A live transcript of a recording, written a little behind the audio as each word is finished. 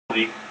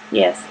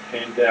Yes.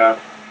 And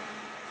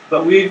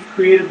but we've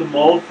created the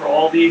mold for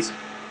all these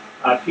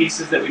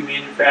pieces that we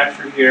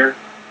manufacture here.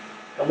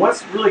 And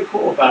what's really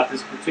cool about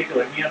this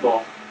particular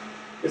handle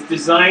is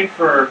designed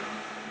for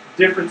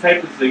different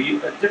type of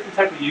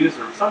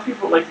user. Some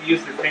people like to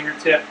use their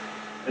fingertip,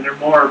 and they're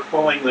more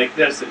pulling like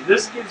this. And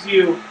this gives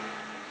you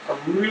a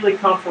really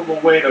comfortable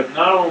way to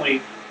not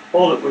only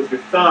hold it with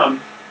your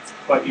thumb,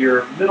 but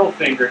your middle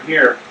finger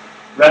here,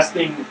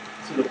 resting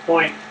to the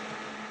point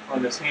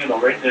on this handle,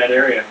 right in that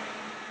area.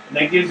 And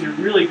that gives you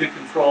really good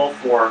control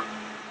for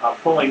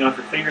pulling off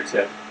your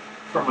fingertip.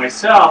 For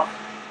myself,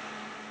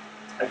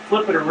 I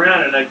flip it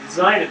around and I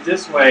design it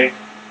this way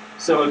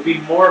so it would be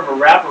more of a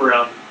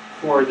wraparound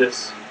for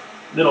this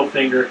middle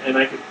finger, and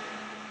I could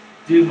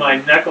do my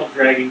knuckle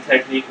dragging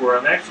technique where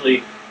I'm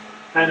actually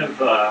kind of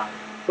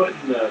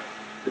putting the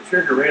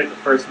trigger right at the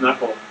first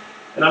knuckle.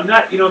 And I'm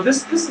not,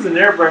 this is an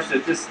airbrush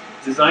that's just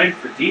designed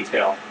for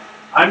detail.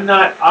 I'm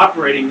not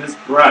operating this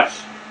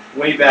brush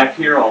way back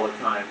here all the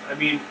time. I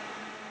mean,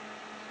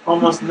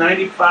 almost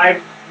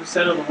 95%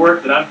 of the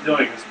work that I'm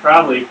doing is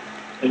probably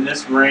in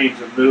this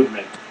range of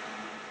movement.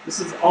 This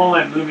is all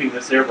I'm moving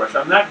this airbrush.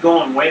 I'm not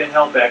going way to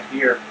hell back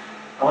here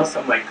unless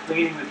I'm like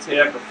cleaning the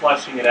tip or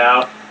flushing it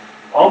out.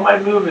 All my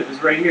movement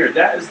is right here.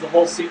 That is the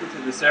whole secret to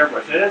this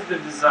airbrush. It has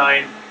been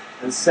designed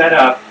and set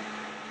up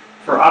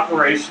for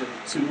operation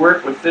to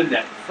work within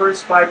that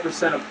first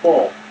 5% of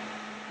pull.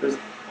 There's a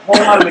whole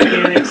lot of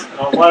mechanics and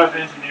a lot of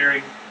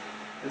engineering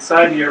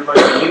inside the airbrush,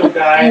 the needle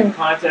guide,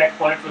 contact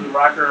point for the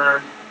rocker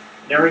arm,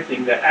 and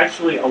everything that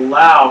actually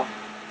allow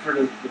for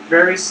the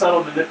very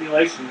subtle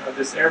manipulation of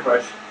this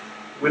airbrush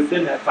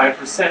within that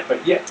 5%,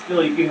 but yet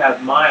still you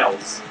have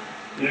miles.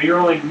 You're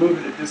only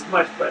moving it this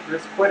much, but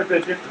there's quite a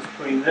bit of difference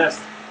between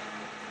this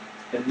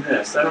and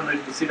this. I don't know if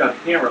you can see it on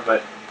camera,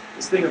 but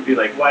this thing would be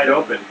like wide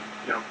open,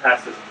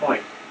 past this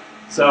point.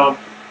 So,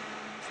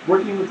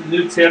 working with the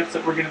new tips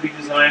that we're going to be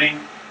designing,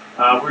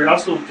 we're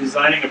also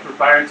designing a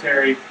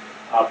proprietary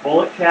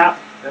bullet cap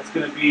that's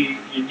going to be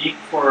unique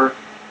for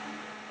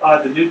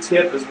the new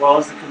tip, as well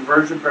as the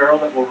conversion barrel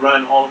that will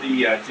run all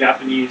the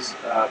Japanese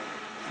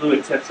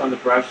fluid tips on the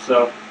brush.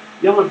 So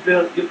you'll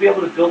be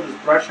able to build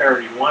this brush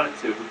however you want it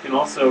to. We can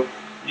also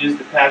use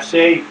the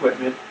pache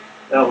equipment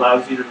that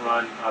allows you to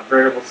run a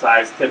variable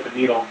size tip and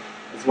needle,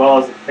 as well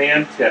as a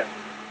fan tip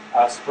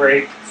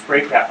spray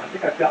cap. I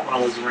think I've got one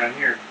of those around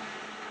here.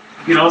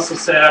 You can also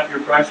set up your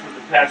brush with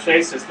the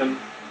pache system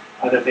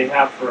that they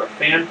have for a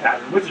fan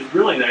pattern, which is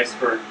really nice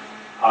for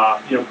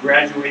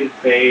graduated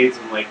fades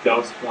and like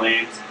ghost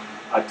flames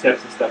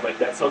tips and stuff like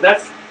that. So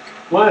that's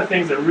one of the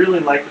things I really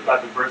liked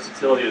about the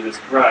versatility of this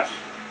brush,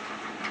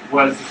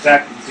 was the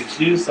fact that you could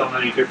do so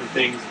many different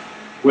things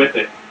with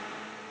it.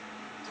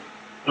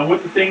 And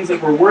with the things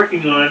that we're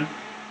working on,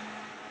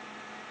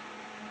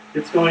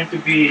 it's going to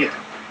be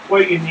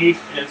quite unique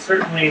and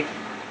certainly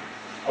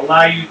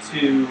allow you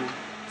to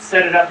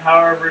set it up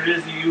however it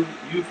is you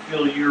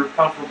feel you're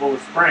comfortable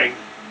with spraying.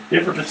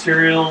 Different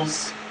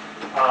materials,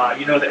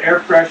 the air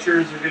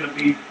pressures are going to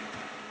be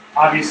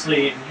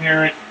obviously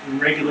inherent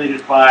and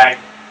regulated by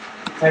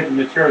the type of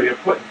material you're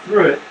putting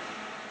through it.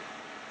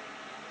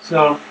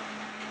 So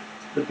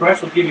the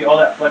brush will give you all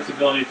that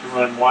flexibility to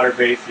run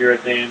water-based,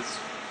 urethanes,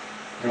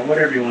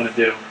 whatever you want to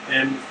do.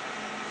 And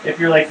if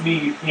you're like me,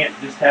 you can't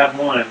just have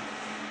one.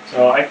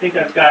 So I think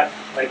I've got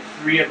like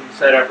 3 of them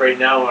set up right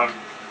now I'm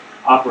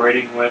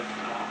operating with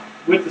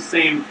the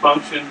same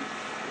function,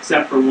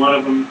 except for one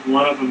of them.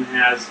 One of them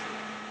has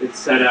it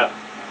set up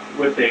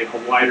with a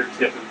wider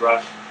tip and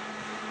brush,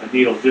 a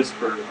needle, just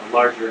for a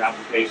larger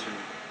application.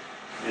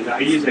 And I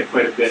use that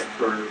quite a bit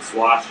for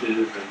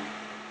swashes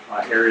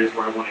and areas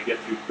where I want to get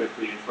through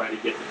quickly and try to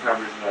get the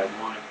coverage that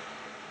I want.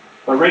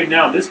 But right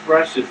now, this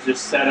brush is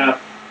just set up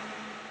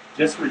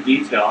just for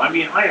detail. I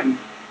mean, I am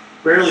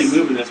barely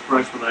moving this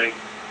brush when I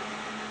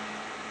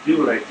do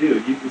what I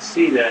do. You can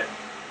see that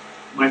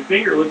my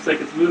finger looks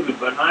like it's moving,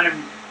 but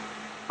I'm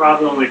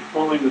probably only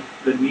pulling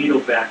the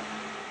needle back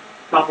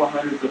a couple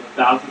hundredths of a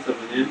thousandth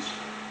of an inch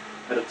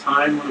at a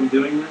time when I'm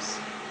doing this.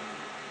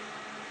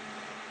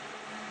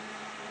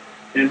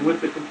 And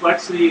with the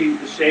complexity,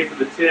 the shape of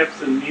the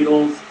tips and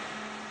needles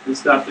and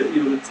stuff, that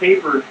the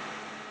taper,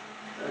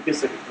 I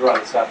guess I could draw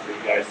this out for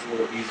you guys a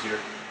little easier.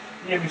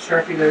 Can you have me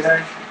Sharpie there,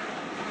 guys?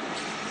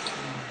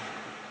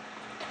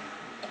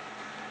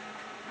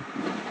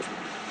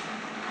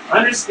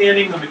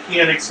 Understanding the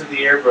mechanics of the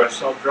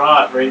airbrush, I'll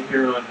draw it right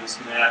here on this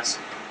mask.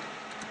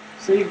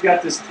 So you've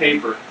got this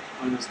taper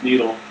on this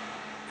needle,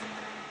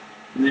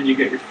 and then you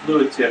get your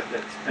fluid tip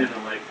that's kind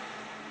of like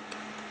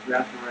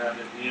wrapped around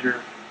it. The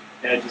inner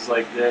edge is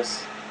like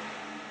this,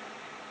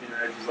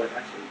 inner edge is like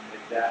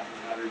that,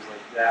 and the outer is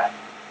like that.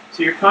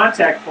 So your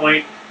contact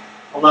point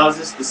allows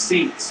this to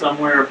seat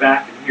somewhere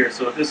back in here.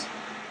 So if this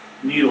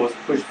needle is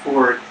pushed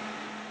forward,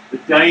 the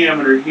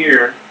diameter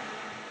here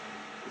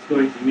is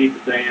going to meet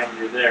the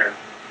diameter there.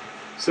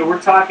 So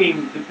we're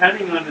talking,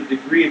 depending on the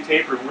degree of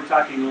taper, we're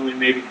talking only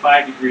maybe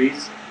 5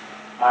 degrees.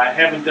 I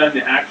haven't done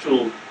the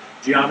actual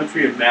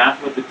geometry of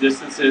math, what the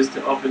distance is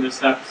to open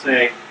this up,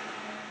 say,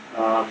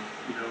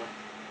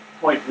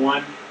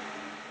 0.1,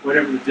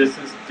 whatever the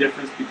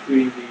difference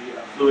between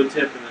the fluid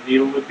tip and the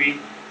needle would be.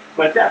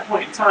 But at that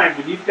point in time,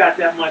 when you've got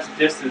that much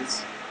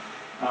distance,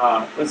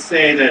 let's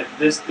say that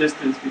this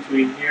distance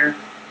between here,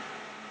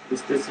 the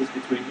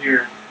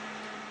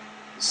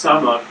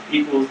sum of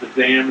equals the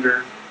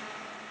diameter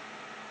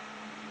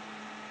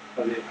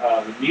of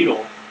the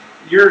needle,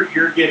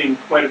 you're getting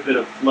quite a bit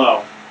of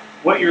flow.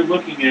 What you're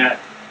looking at,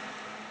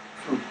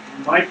 from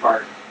my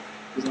part,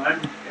 is I'm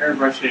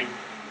airbrushing,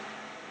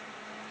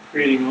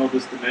 creating all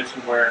this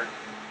dimension where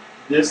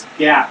this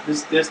gap,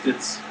 this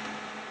distance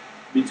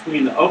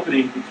between the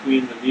opening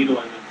between the needle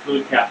and the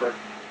fluid cap are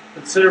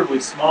considerably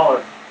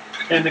smaller.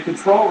 And the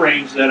control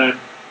range that I'm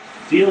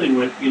dealing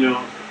with, you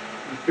know,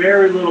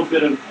 very little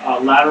bit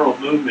of lateral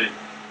movement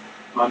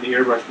on the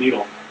airbrush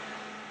needle.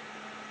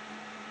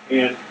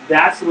 And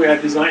that's the way I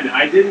designed it.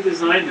 I didn't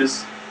design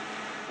this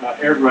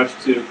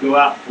airbrush to go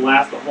out and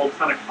blast a whole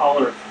ton of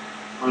color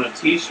on a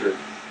t-shirt.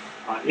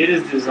 It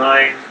is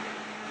designed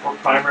for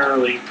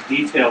primarily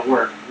detail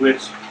work,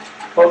 which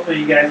hopefully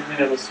you guys have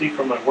been able to see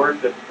from my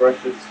work that the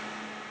brush is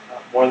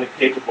more than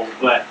capable.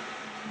 But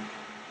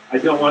I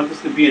don't want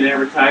this to be an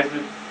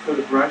advertisement for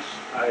the brush.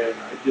 I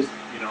just,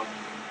 you know,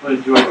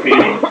 want to enjoy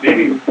painting.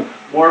 Maybe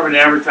more of an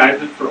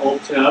advertisement for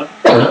Old Tub.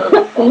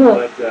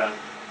 But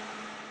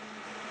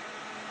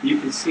you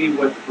can see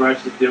what the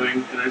brush is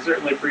doing, and I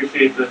certainly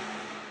appreciate the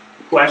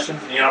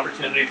questions and the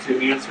opportunity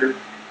to answer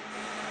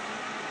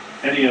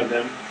any of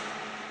them.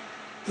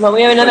 Well,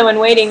 we have another one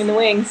waiting in the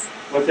wings.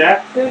 What's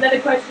that? We have another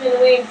question in the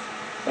wings.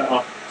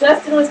 Uh-oh.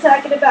 Justin was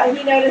talking about,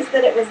 he noticed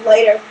that it was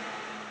lighter.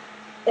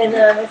 And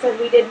I said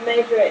we did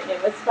measure it, and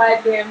it was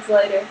 5 grams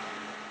lighter.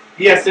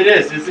 Yes, it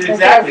is. It's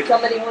exactly.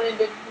 Somebody wanted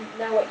to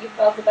know what you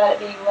felt about it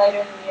being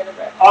lighter than the other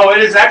brush. Oh, it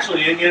is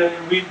actually. And, you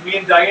know, me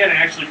and Diana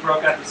actually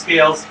broke out the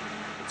scales,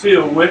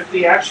 too. With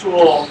the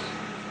actual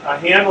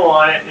handle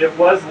on it, it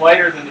was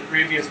lighter than the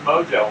previous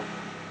MOJO.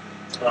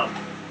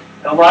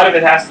 A lot of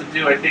it has to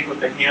do, I think,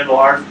 with the handle,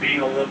 ours being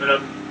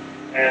aluminum,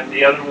 and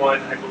the other one,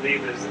 I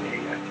believe, is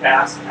a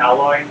cast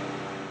alloy.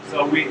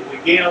 So we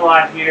gain a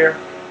lot here,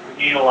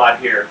 we gain a lot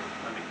here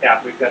on the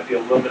cap. We've got the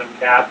aluminum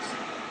caps.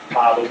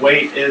 The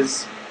weight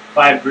is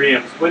 5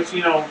 grams, which,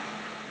 you know,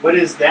 what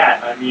is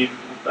that? I mean,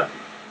 I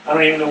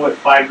don't even know what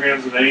 5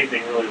 grams of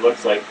anything really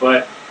looks like,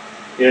 but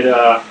it, You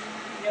know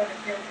what it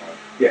feels like.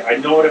 yeah, I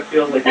know what it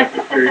feels like after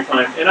a period of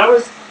time. And I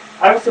was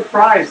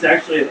surprised,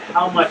 actually, at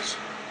how much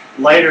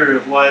lighter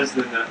it was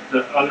than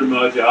the other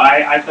MOJO.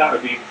 I thought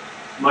it would be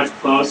much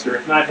closer,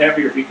 if not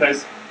heavier,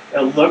 because it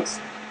looks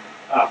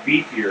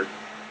beefier.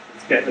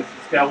 It's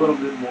got a little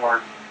bit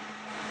more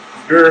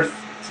girth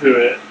to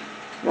it.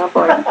 Oh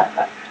boy.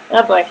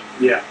 Oh boy.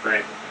 Yeah,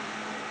 right.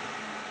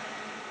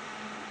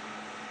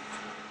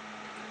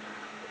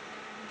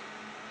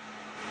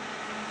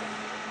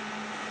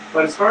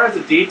 But as far as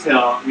the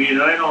detail, I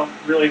mean, I don't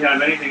really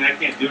have anything I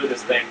can't do with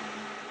this thing.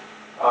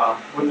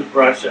 With the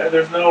brush,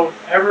 there's no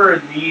ever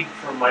a need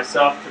for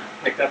myself to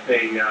pick up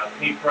a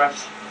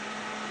paintbrush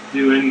to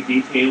do any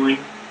detailing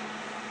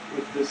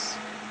with this.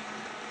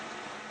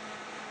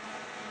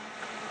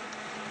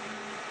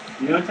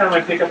 The only time I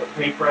pick up a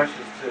paintbrush is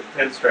to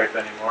pinstripe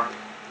anymore.